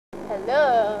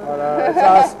Hello. Hello, it's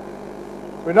us.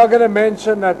 We're not going to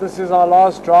mention that this is our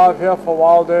last drive here for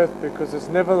WildEarth because it's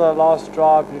never the last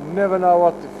drive. You never know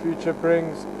what the future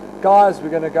brings. Guys, we're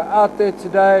going to go out there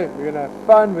today. We're going to have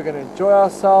fun. We're going to enjoy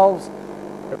ourselves.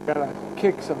 We're going to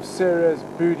kick some serious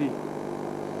booty.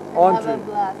 And have a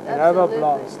blast. And have a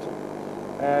blast.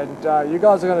 And you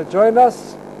guys are going to join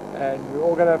us. And we're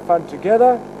all going to have fun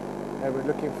together. And we're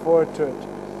looking forward to it.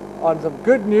 On some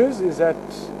good news is that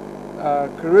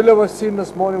Gorilla was seen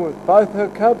this morning with both her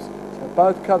cubs. So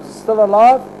both cubs are still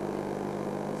alive.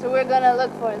 So we're going to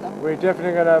look for them. We're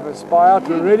definitely going to have a spy out.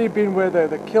 We've already been where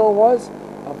the kill was.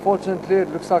 Unfortunately, it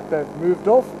looks like they've moved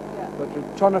off. Yeah. But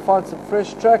we're trying to find some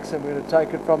fresh tracks and we're going to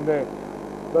take it from there.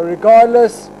 But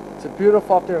regardless, it's a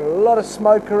beautiful afternoon. A lot of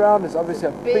smoke around. There's obviously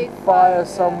a big fire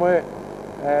somewhere.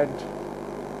 And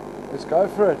let's go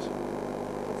for it.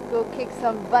 Let's go kick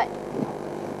some butt.